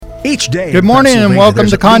Each day. Good morning and welcome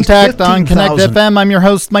to Contact on Connect FM. I'm your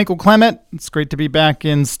host, Michael Clement. It's great to be back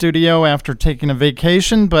in studio after taking a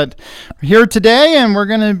vacation, but we're here today and we're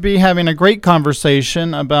going to be having a great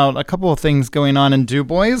conversation about a couple of things going on in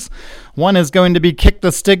DuBois. One is going to be Kick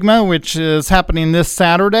the Stigma, which is happening this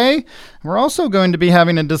Saturday. We're also going to be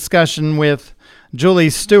having a discussion with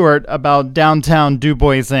Julie Stewart about Downtown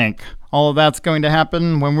DuBois Inc. All of that's going to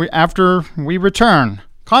happen after we return.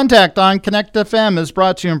 Contact on Connect FM is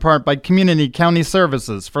brought to you in part by Community County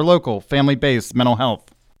Services for local, family-based mental health.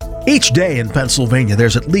 Each day in Pennsylvania,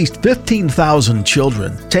 there's at least 15,000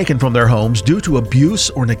 children taken from their homes due to abuse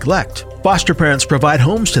or neglect. Foster parents provide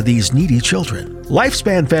homes to these needy children.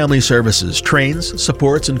 Lifespan Family Services trains,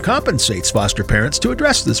 supports, and compensates foster parents to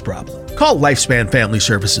address this problem. Call Lifespan Family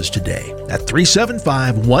Services today at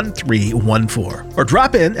 375-1314 or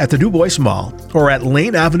drop in at the DuBois Mall or at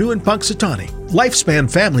Lane Avenue in Punxsutawney.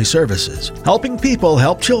 Lifespan Family Services, helping people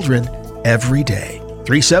help children every day.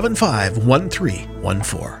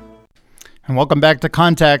 375-1314. And welcome back to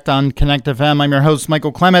Contact on Connect FM. I'm your host,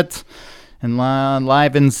 Michael Clement, and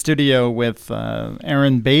live in studio with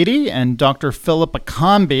Aaron Beatty and Dr. Philip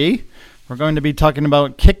Akambi. We're going to be talking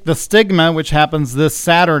about Kick the Stigma, which happens this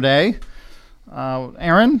Saturday.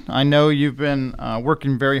 Aaron, I know you've been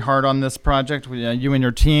working very hard on this project, with you and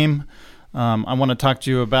your team. I want to talk to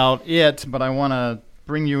you about it, but I want to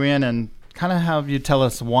bring you in and kind of have you tell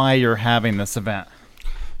us why you're having this event.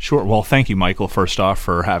 Sure. Well, thank you, Michael, first off,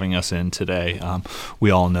 for having us in today. We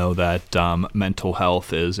all know that mental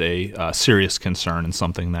health is a serious concern and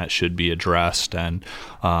something that should be addressed, and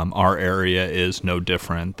our area is no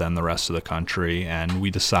different than the rest of the country, and we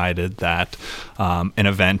decided that an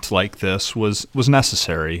event like this was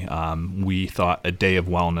necessary. We thought a day of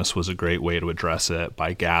wellness was a great way to address it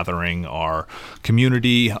by gathering our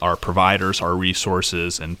community, our providers, our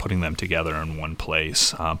resources, and putting them together in one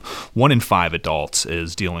place. 1 in 5 adults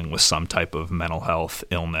is dealing with some type of mental health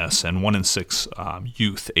illness, and 1 in 6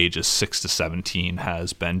 youth ages 6 to 17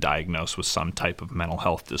 has been diagnosed with some type of mental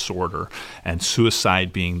health disorder, and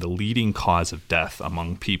suicide being the leading cause of death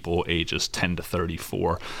among people ages 10 to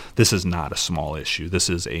 34. This is not a small issue. This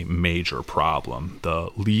is a major problem. The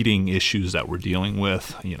leading issues that we're dealing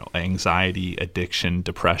with, anxiety, addiction,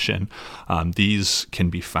 depression, these can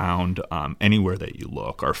be found anywhere that you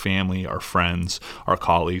look. Our family, our friends, our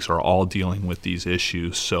colleagues are all dealing with these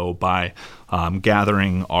issues. So by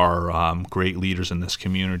gathering our great leaders in this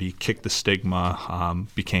community, Kick the Stigma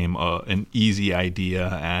became an easy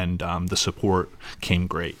idea, and the support came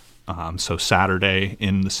great. So Saturday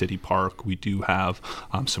in the city park, we do have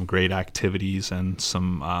some great activities and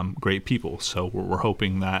some great people. So we're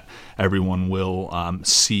hoping that everyone will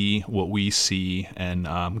see what we see and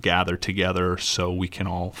gather together so we can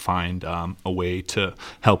all find a way to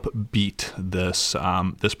help beat this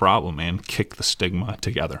problem and kick the stigma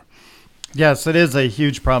together. Yes, it is a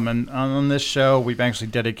huge problem. And on this show, we've actually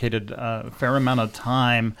dedicated a fair amount of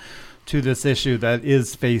time to this issue that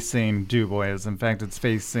is facing DuBois. In fact, it's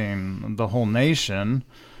facing the whole nation,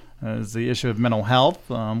 is the issue of mental health.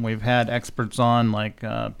 We've had experts on like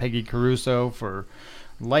Peggy Caruso for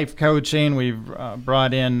life coaching. We've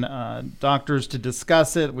brought in doctors to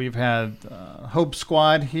discuss it. We've had Hope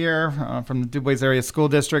Squad here from the DuBois Area School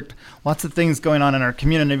District. Lots of things going on in our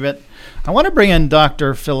community, but I want to bring in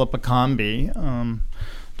Dr. Philip Akambi.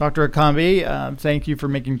 Dr. Akambi, thank you for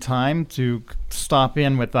making time to stop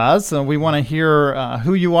in with us. We want to hear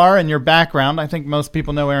who you are and your background. I think most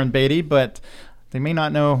people know Aaron Beatty, but they may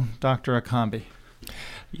not know Dr. Akambi.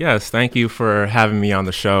 Yes, thank you for having me on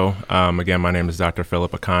the show. Again, my name is Dr.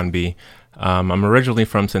 Philip Akambi. I'm originally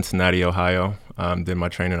from Cincinnati, Ohio. Did my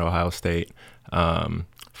training at Ohio State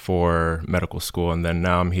for medical school, and then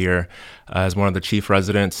now I'm here as one of the chief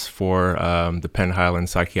residents for the Penn Highland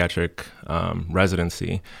Psychiatric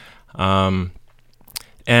Residency. And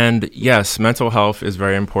yes, mental health is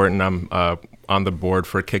very important. I'm on the board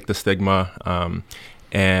for Kick the Stigma,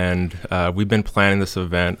 and we've been planning this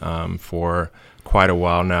event for quite a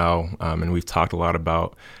while now, and we've talked a lot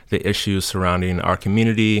about the issues surrounding our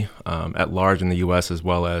community at large in the U.S. as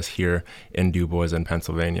well as here in DuBois in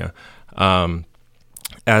Pennsylvania.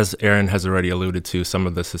 As Aaron has already alluded to, some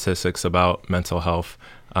of the statistics about mental health,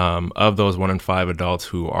 of those 1 in 5 adults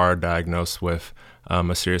who are diagnosed with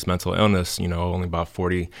a serious mental illness, only about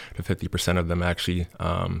 40 to 50% of them actually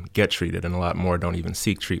get treated, and a lot more don't even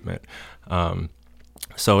seek treatment.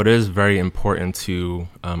 So it is very important to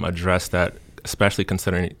address that, especially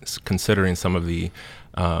considering some of the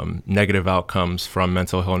negative outcomes from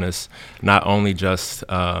mental illness, not only just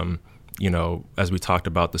as we talked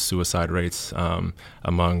about the suicide rates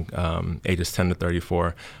among ages 10 to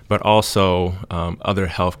 34, but also other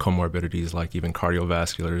health comorbidities like even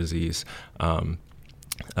cardiovascular disease,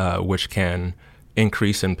 which can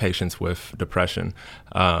increase in patients with depression.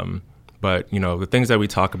 But the things that we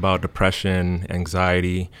talk about, depression,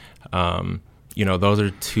 anxiety, those are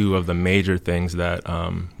two of the major things that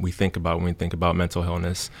we think about when we think about mental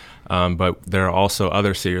illness. But there are also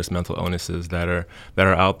other serious mental illnesses that are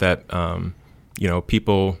out that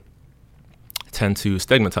people tend to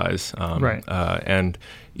stigmatize. Right. And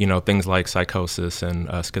things like psychosis and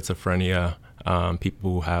schizophrenia,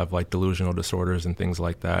 people who have like delusional disorders and things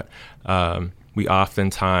like that. We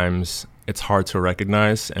oftentimes, it's hard to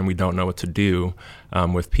recognize, and we don't know what to do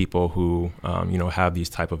with people who, have these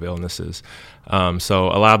type of illnesses. So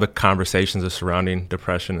a lot of the conversations are surrounding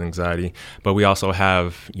depression and anxiety, but we also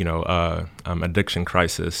have, addiction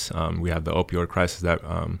crisis. We have the opioid crisis that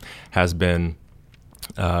has been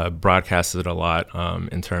broadcasted a lot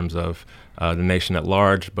in terms of the nation at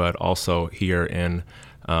large, but also here in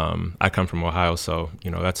I come from Ohio, so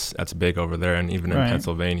that's big over there, and even in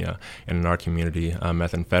Pennsylvania and in our community,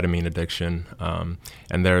 methamphetamine addiction,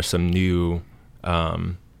 and there are some new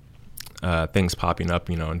things popping up,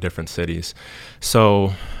 in different cities.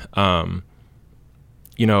 So,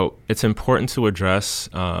 it's important to address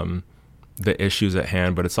the issues at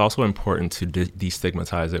hand, but it's also important to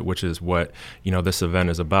destigmatize it, which is what this event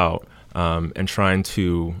is about, and trying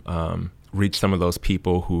to reach some of those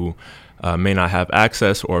people who may not have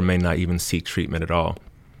access or may not even seek treatment at all.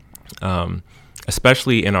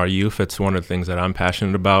 Especially in our youth, it's one of the things that I'm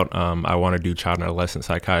passionate about. I want to do child and adolescent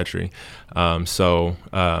psychiatry. So,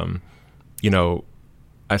 I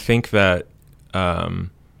think that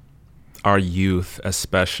our youth,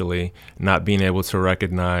 especially, not being able to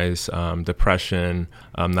recognize depression,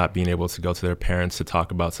 not being able to go to their parents to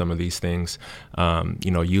talk about some of these things.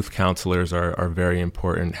 Youth counselors are very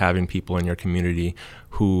important. Having people in your community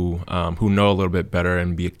who know a little bit better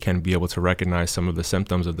and can be able to recognize some of the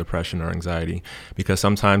symptoms of depression or anxiety, because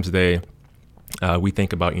sometimes we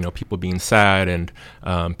think about people being sad and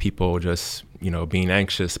people just being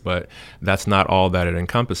anxious, but that's not all that it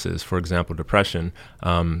encompasses. For example, depression,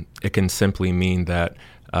 it can simply mean that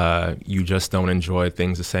you just don't enjoy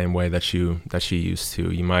things the same way that you used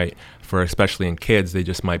to. You might, especially in kids, they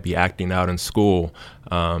just might be acting out in school,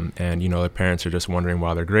 and their parents are just wondering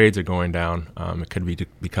why their grades are going down. It could be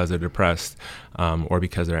because they're depressed, or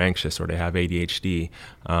because they're anxious, or they have ADHD.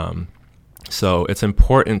 So it's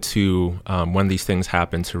important to, when these things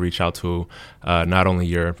happen, to reach out to not only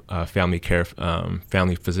your family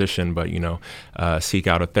physician, but seek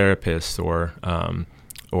out a therapist, or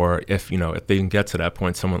if they can get to that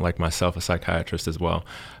point, someone like myself, a psychiatrist as well.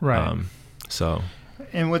 Right.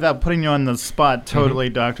 And without putting you on the spot, totally,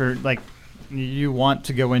 doctor, like you want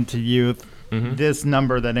to go into youth. Mm-hmm. This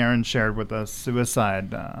number that Aaron shared with us,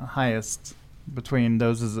 suicide, highest between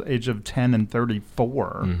those is age of 10 and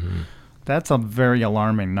 34. Mm-hmm. That's a very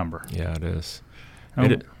alarming number. Yeah, it is.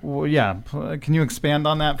 Well, yeah. Can you expand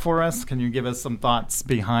on that for us? Can you give us some thoughts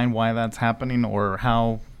behind why that's happening, or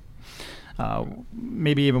how,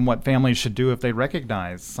 maybe even what families should do if they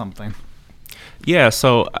recognize something? Yeah,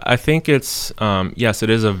 so I think it's, yes, it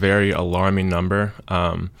is a very alarming number.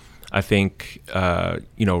 I think,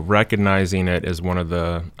 recognizing it is one of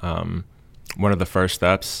the first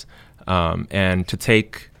steps, and to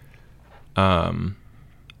take,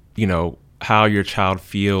 how your child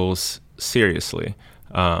feels seriously,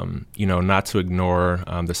 not to ignore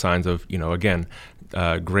the signs of, again,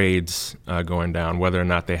 grades going down, whether or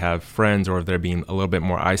not they have friends or if they're being a little bit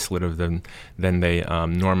more isolated than they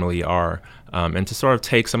normally are, and to sort of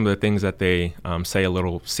take some of the things that they say a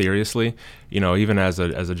little seriously, even as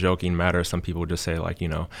a joking matter. Some people just say like,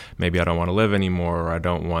 maybe I don't want to live anymore, or I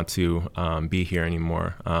don't want to be here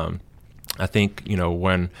anymore. I think,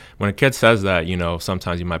 when a kid says that,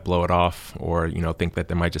 sometimes you might blow it off, or, think that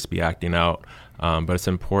they might just be acting out. But it's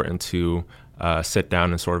important to sit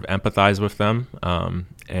down and sort of empathize with them,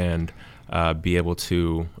 and be able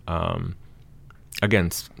to,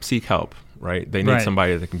 again, seek help, right? They need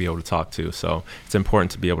somebody that they can be able to talk to. So it's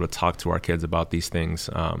important to be able to talk to our kids about these things,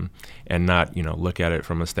 and not, look at it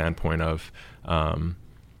from a standpoint of,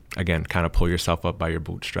 again, kind of pull yourself up by your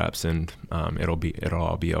bootstraps, and it'll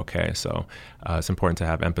all be okay. So it's important to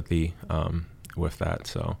have empathy with that.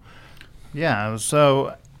 So yeah.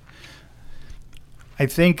 So I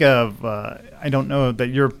think of, I don't know that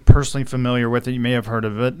you're personally familiar with it. You may have heard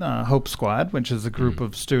of it, Hope Squad, which is a group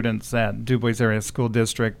of students at DuBois Area School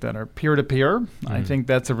District that are peer-to-peer. I think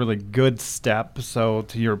that's a really good step. So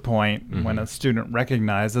to your point, when a student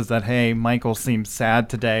recognizes that, hey, Michael seems sad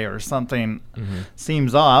today or something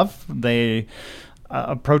seems off, they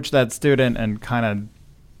approach that student and kind of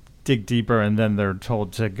dig deeper, and then they're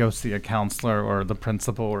told to go see a counselor or the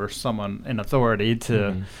principal or someone in authority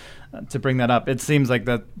to bring that up. It seems like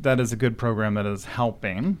that is a good program that is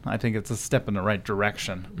helping. I think it's a step in the right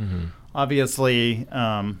direction. Obviously,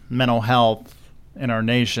 mental health in our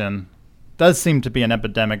nation does seem to be an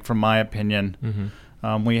epidemic, from my opinion.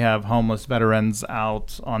 We have homeless veterans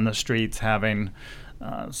out on the streets having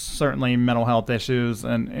certainly mental health issues,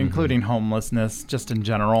 and including homelessness just in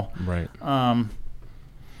general. Right.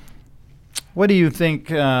 What do you think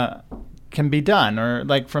can be done, or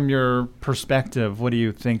like from your perspective, what do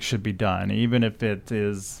you think should be done? Even if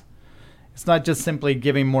it's not just simply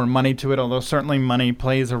giving more money to it, although certainly money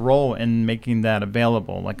plays a role in making that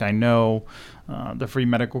available. Like I know the Free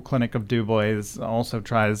Medical Clinic of DuBois also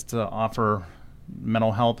tries to offer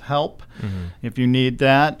mental health help if you need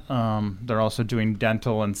that. They're also doing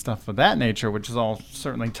dental and stuff of that nature, which is all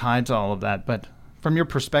certainly tied to all of that. But from your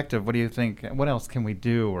perspective, what do you think? What else can we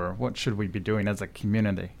do, or what should we be doing as a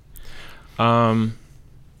community? Well,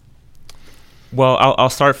 I'll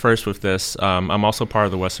start first with this. I'm also part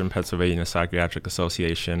of the Western Pennsylvania Psychiatric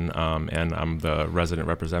Association, and I'm the resident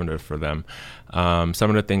representative for them.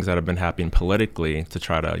 Some of the things that have been happening politically to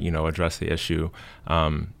try to, address the issue,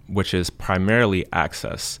 which is primarily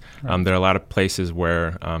access. Right. There are a lot of places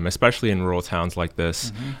where, especially in rural towns like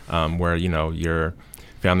this, where, your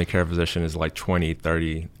family care physician is like 20,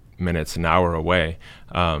 30 minutes, an hour away.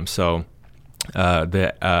 So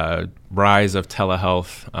the rise of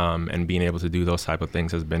telehealth and being able to do those type of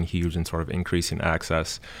things has been huge in sort of increasing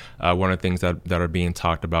access. One of the things that are being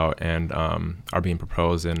talked about and are being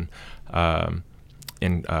proposed in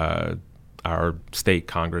our state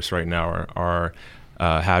Congress right now are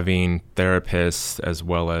having therapists as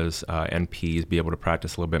well as NPs be able to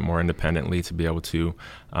practice a little bit more independently, to be able to,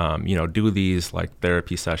 do these like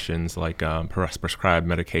therapy sessions, like prescribed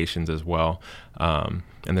medications as well.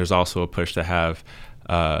 And there's also a push to have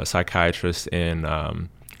psychiatrists in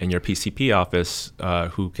your PCP office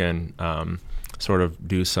who can sort of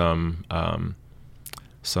do some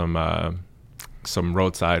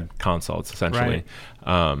roadside consults, essentially.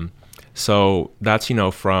 Right. So that's,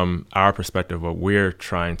 from our perspective, what we're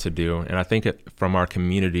trying to do. And I think from our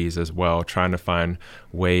communities as well, trying to find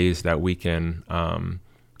ways that we can,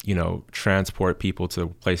 transport people to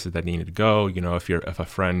places that need to go. If a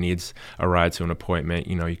friend needs a ride to an appointment,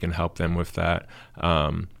 you can help them with that.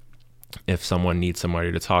 If someone needs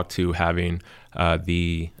somebody to talk to, having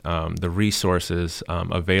the resources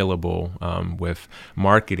available with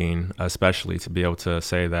marketing, especially, to be able to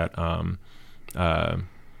say that,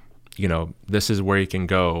 this is where you can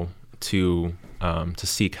go to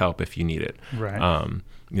seek help if you need it. Right.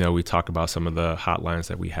 We talk about some of the hotlines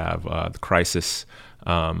that we have, the crisis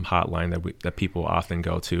hotline that people often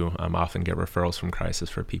go to. Often get referrals from crisis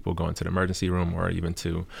for people going to the emergency room, or even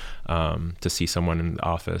to see someone in the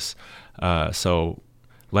office. So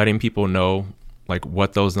letting people know like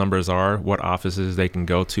what those numbers are, what offices they can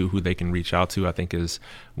go to, who they can reach out to, I think is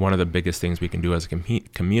one of the biggest things we can do as a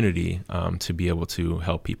community to be able to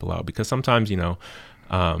help people out. Because sometimes, there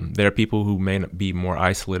are people who may be more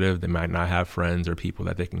isolative. They might not have friends or people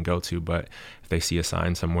that they can go to, but if they see a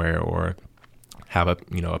sign somewhere or have a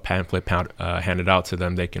pamphlet handed out to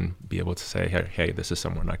them, they can be able to say, hey, this is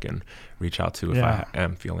someone I can reach out to if I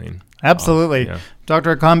am feeling. Absolutely.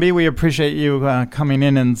 Dr. Akambi, we appreciate you coming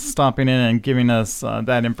in and stopping in and giving us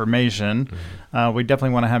that information. We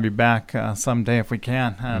definitely want to have you back someday if we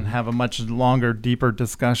can, and have a much longer, deeper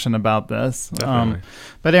discussion about this.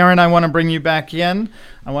 But Aaron, I want to bring you back in.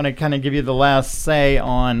 I want to kind of give you the last say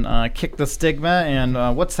on Kick the Stigma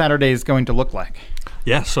and what Saturday is going to look like.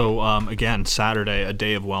 Yeah, so again, Saturday, a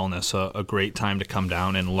day of wellness, a great time to come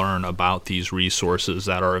down and learn about these resources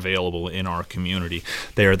that are available in our community.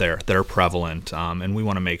 They are there, they're prevalent, and we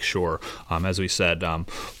want to make sure, as we said,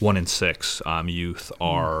 1 in 6 youth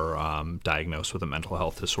are diagnosed with a mental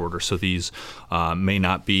health disorder. So these may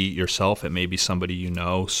not be yourself, it may be somebody you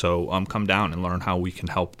know, so come down and learn how we can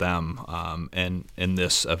help them. And in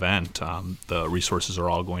this event, the resources are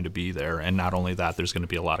all going to be there, and not only that, there's going to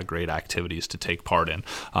be a lot of great activities to take part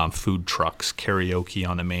garden, food trucks, karaoke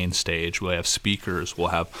on the main stage. We'll have speakers. We'll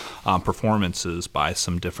have performances by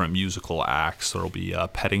some different musical acts. There will be a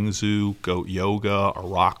petting zoo, goat yoga, a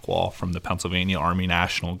rock wall from the Pennsylvania Army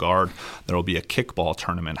National Guard. There will be a kickball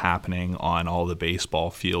tournament happening on all the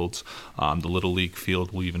baseball fields. The Little League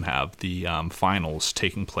field will even have the finals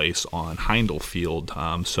taking place on Heindel Field.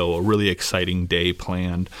 So a really exciting day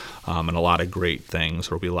planned, and a lot of great things.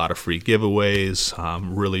 There will be a lot of free giveaways.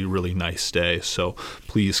 Really, really nice day. So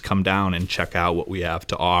please come down and check out what we have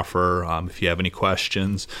to offer. If you have any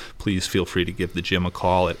questions, please feel free to give the gym a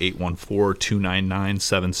call at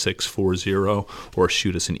 814-299-7640 or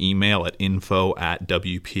shoot us an email at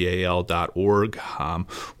info@wpal.org.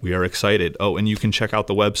 We are excited. Oh, and you can check out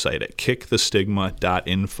the website at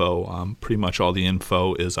kickthestigma.info. Pretty much all the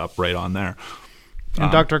info is up right on there. And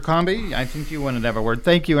Dr. Comby, I think you wanted to have a word.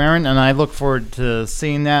 Thank you, Aaron, and I look forward to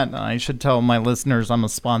seeing that. I should tell my listeners I'm a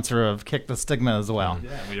sponsor of Kick the Stigma as well.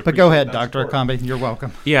 But go ahead, Dr. Comby. You're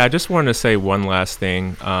welcome. Yeah, I just wanted to say one last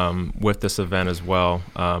thing with this event as well.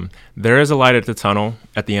 There is a light at the tunnel,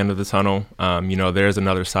 at the end of the tunnel. There is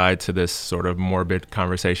another side to this sort of morbid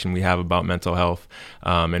conversation we have about mental health,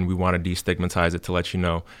 and we want to destigmatize it to let you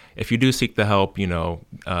know, if you do seek the help,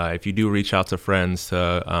 if you do reach out to friends,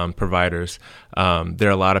 to providers, there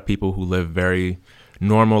are a lot of people who live very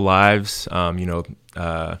normal lives,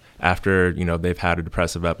 after, they've had a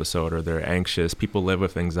depressive episode or they're anxious. People live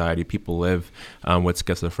with anxiety. People live with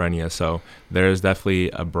schizophrenia. So there's definitely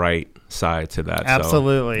a bright side to that.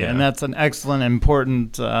 Absolutely. So, yeah. And that's an excellent,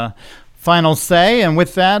 important final say. And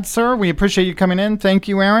with that, sir, we appreciate you coming in. Thank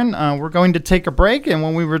you, Aaron. We're going to take a break. And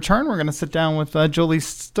when we return, we're going to sit down with Julie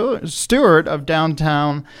Stewart of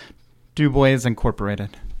Downtown DuBois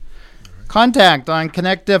Incorporated. Contact on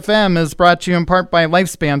Connect FM is brought to you in part by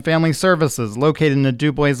Lifespan Family Services, located in the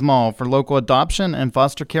DuBois Mall for local adoption and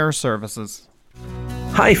foster care services.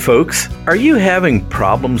 Hi, folks. Are you having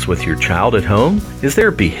problems with your child at home? Is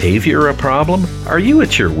their behavior a problem? Are you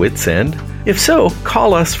at your wit's end? If so,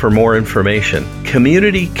 call us for more information.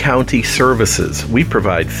 Community County Services. We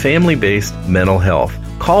provide family-based mental health.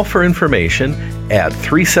 Call for information at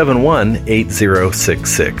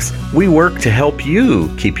 371-8066. We work to help you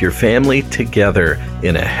keep your family together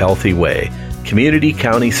in a healthy way. Community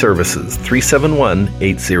County Services,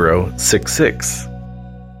 371-8066.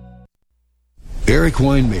 Eric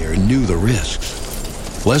Weinmayer knew the risks.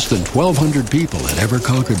 Less than 1,200 people had ever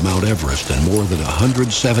conquered Mount Everest, and more than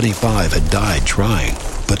 175 had died trying.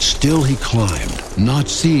 But still he climbed, not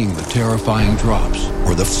seeing the terrifying drops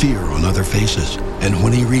or the fear on other faces. And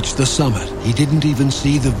when he reached the summit, he didn't even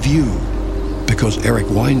see the view, because Eric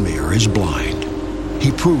Weinmayer is blind.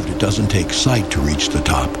 He proved it doesn't take sight to reach the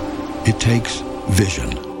top. It takes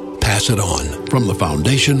vision. Pass it on from the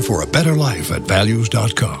Foundation for a Better Life at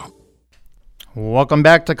values.com. Welcome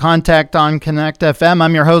back to Contact on Connect FM.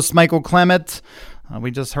 I'm your host, Michael Clement. We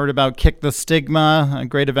just heard about Kick the Stigma, a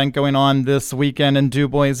great event going on this weekend in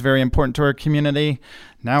DuBois, very important to our community.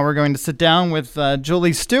 Now we're going to sit down with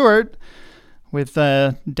Julie Stewart with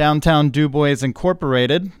Downtown DuBois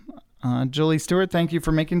Incorporated. Julie Stewart, thank you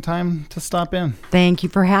for making time to stop in. Thank you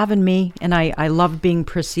for having me, and I love being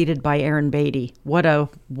preceded by Aaron Beatty. What a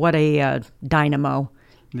dynamo.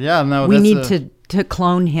 Yeah, no, we need to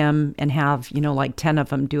clone him and have, like 10 of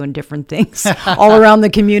them doing different things all around the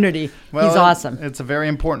community. Well, he's awesome. It's a very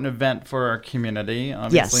important event for our community.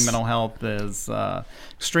 Obviously, yes. Mental health is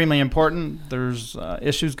extremely important. There's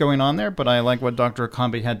issues going on there, but I like what Dr.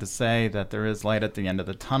 Comby had to say, that there is light at the end of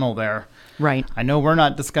the tunnel there. Right. I know we're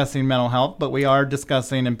not discussing mental health, but we are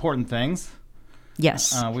discussing important things.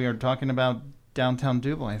 Yes. We are talking about Downtown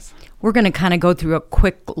DuBois. We're going to kind of go through a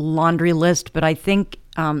quick laundry list, but I think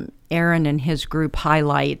Aaron and his group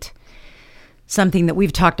highlight something that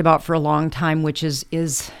we've talked about for a long time, which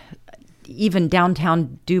is even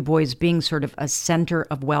Downtown DuBois being sort of a center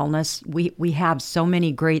of wellness. We have so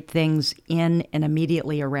many great things in and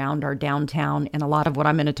immediately around our downtown, and a lot of what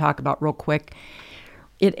I'm going to talk about real quick,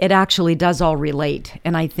 it actually does all relate.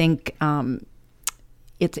 And I think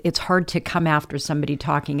it's hard to come after somebody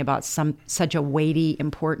talking about such a weighty,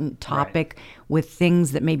 important topic with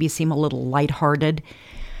things that maybe seem a little lighthearted.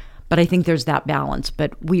 But I think there's that balance.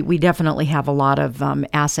 But we definitely have a lot of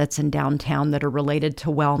assets in downtown that are related to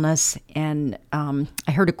wellness. And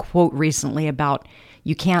I heard a quote recently about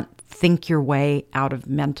you can't think your way out of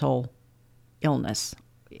mental illness.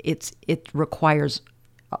 It requires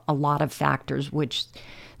a lot of factors, which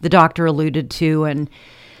the doctor alluded to, and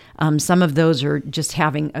some of those are just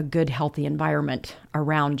having a good, healthy environment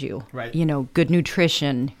around you. Right. Good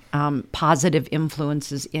nutrition, positive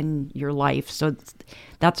influences in your life. So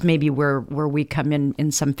that's maybe where we come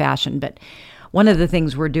in some fashion. But one of the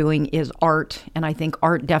things we're doing is art, and I think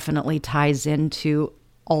art definitely ties into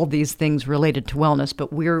all these things related to wellness.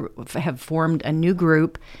 But we have formed a new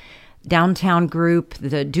group, downtown group,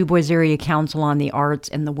 the DuBois Area Council on the Arts,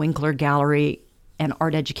 and the Winkler Gallery and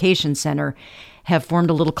Art Education Center have formed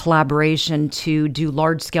a little collaboration to do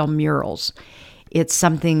large-scale murals. It's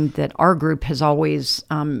something that our group has always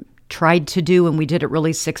tried to do, and we did it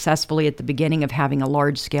really successfully at the beginning of having a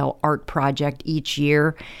large-scale art project each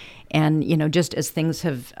year. And, just as things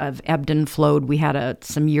have ebbed and flowed, we had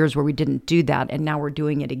some years where we didn't do that, and now we're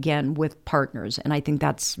doing it again with partners, and I think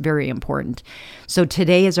that's very important. So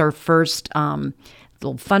today is our first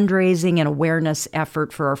little fundraising and awareness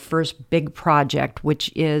effort for our first big project, which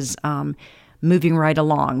is moving right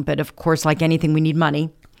along. But of course, like anything, we need money.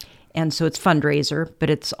 And so it's fundraiser, but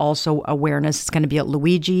it's also awareness. It's going to be at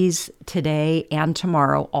Luigi's today and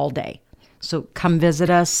tomorrow all day. So come visit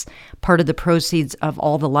us. Part of the proceeds of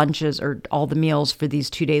all the lunches or all the meals for these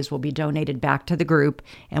 2 days will be donated back to the group,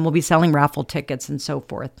 and we'll be selling raffle tickets and so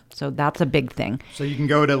forth. So that's a big thing. So you can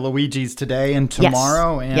go to Luigi's today and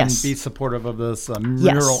tomorrow and be supportive of this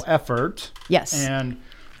mural effort. Yes. And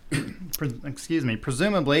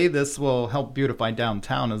presumably this will help beautify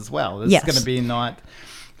downtown as well. This is going to be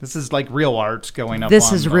this is like real art going up.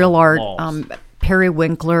 This is real art. Perry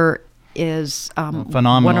Winkler is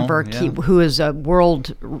phenomenal. One of our key, who is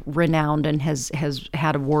world renowned and has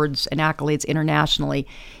had awards and accolades internationally,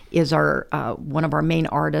 is our one of our main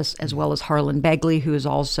artists, as well as Harlan Begley, who is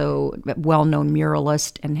also a well-known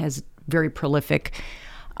muralist and has very prolific.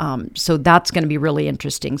 So that's going to be really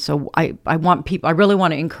interesting. So I really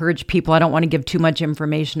want to encourage people. I don't want to give too much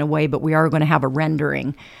information away, but we are going to have a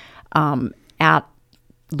rendering at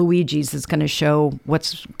Luigi's is going to show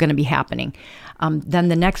what's going to be happening. Then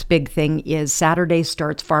the next big thing is Saturday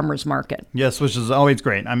starts Farmers Market. Yes, which is always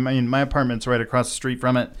great. I mean, my apartment's right across the street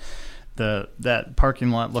from it. That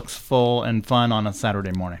parking lot looks full and fun on a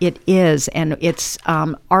Saturday morning. It is, and it's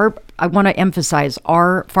I want to emphasize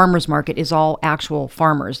our farmers market is all actual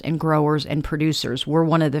farmers and growers and producers. We're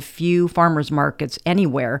one of the few farmers markets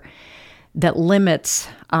anywhere that limits,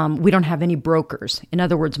 we don't have any brokers. In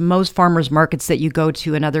other words, most farmers markets that you go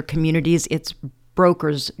to in other communities, it's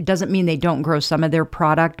brokers. Doesn't mean they don't grow some of their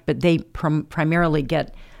product, but they primarily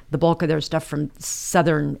get the bulk of their stuff from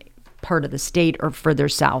southern part of the state or further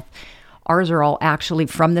south. Ours are all actually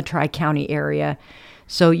from the Tri-County area.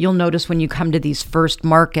 So you'll notice when you come to these first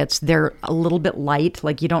markets, they're a little bit light,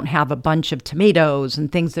 like you don't have a bunch of tomatoes and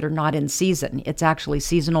things that are not in season. It's actually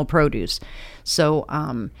seasonal produce. So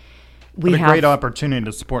we have a great opportunity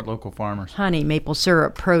to support local farmers. Honey, maple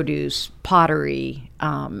syrup, produce, pottery,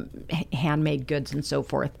 handmade goods, and so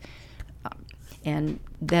forth. And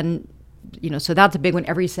then, so that's a big one.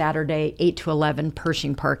 Every Saturday, 8 to 11,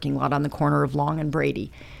 Pershing parking lot on the corner of Long and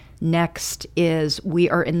Brady. Next is we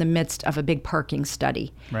are in the midst of a big parking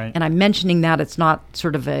study. Right. And I'm mentioning that it's not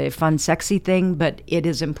sort of a fun, sexy thing, but it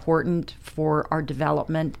is important for our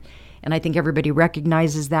development. And I think everybody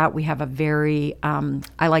recognizes that. We have a very,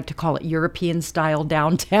 I like to call it European style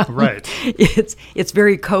downtown. Right. It's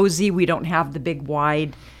very cozy. We don't have the big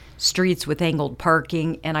wide streets with angled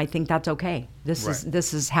parking, and I think that's okay.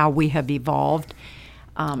 This is how we have evolved.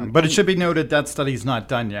 But it should be noted that study's not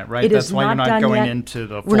done yet, right? That's why you're not going yet. into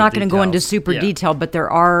the full We're not going to go into details. super detail, but there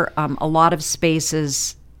are a lot of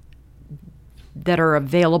spaces that are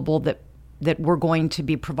available that we're going to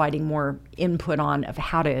be providing more input on of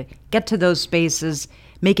how to get to those spaces,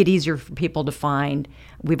 make it easier for people to find.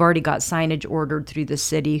 We've already got signage ordered through the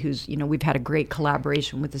city, who's, we've had a great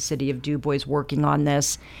collaboration with the city of DuBois working on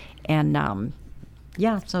this. And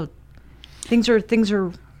so things are It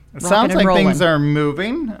sounds like things are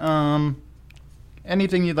moving.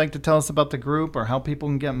 Anything you'd like to tell us about the group or how people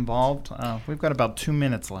can get involved? We've got about 2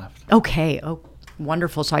 minutes left. Okay. Oh,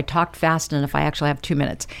 wonderful. So I talked fast enough. I actually have 2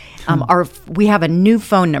 minutes. We have a new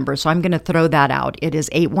phone number, so I'm going to throw that out. It is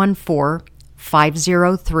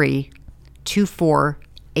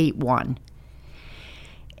 814-503-2481.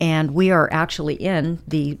 And we are actually in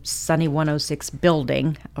the Sunny 106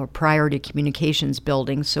 building, or Priority Communications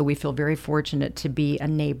building, so we feel very fortunate to be a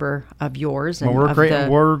neighbor of yours. Well, we're great.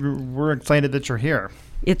 We're excited that you're here.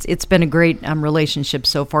 It's been a great relationship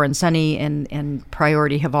so far, and Sunny and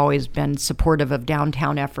Priority have always been supportive of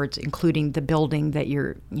downtown efforts, including the building that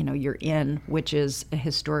you're in, which is a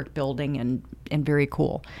historic building and very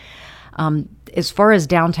cool. As far as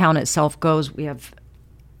downtown itself goes, we have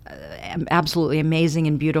absolutely amazing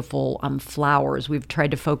and beautiful flowers. We've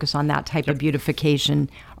tried to focus on that type of beautification.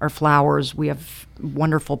 Our flowers, we have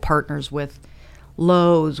wonderful partners with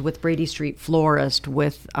Lowe's, with Brady Street Florist,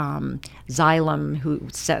 with Xylem, who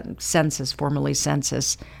Census, formerly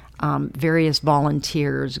Census. various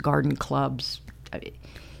volunteers, garden clubs.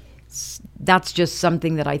 That's just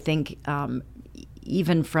something that I think,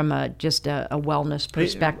 even from just a wellness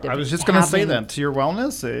perspective. I was just going to say that, to your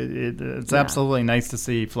wellness, it's absolutely nice to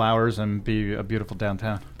see flowers and be a beautiful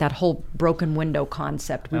downtown. That whole broken window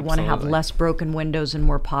concept. We want to have less broken windows and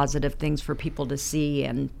more positive things for people to see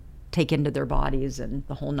and take into their bodies and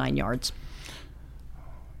the whole 9 yards.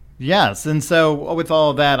 Yes, and so with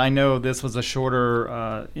all of that, I know this was a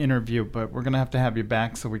shorter interview, but we're going to have you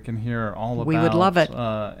back so we can hear all about we would love it.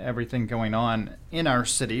 Everything going on in our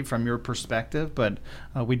city from your perspective. But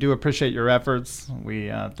we do appreciate your efforts.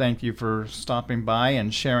 We thank you for stopping by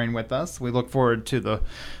and sharing with us. We look forward to the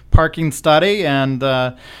parking study and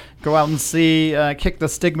go out and see Kick the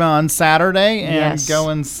Stigma on Saturday and go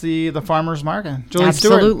and see the farmers market. Julie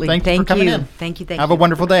Absolutely. Stewart, thank you for coming in. Thank you. Have a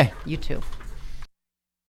wonderful day. You too.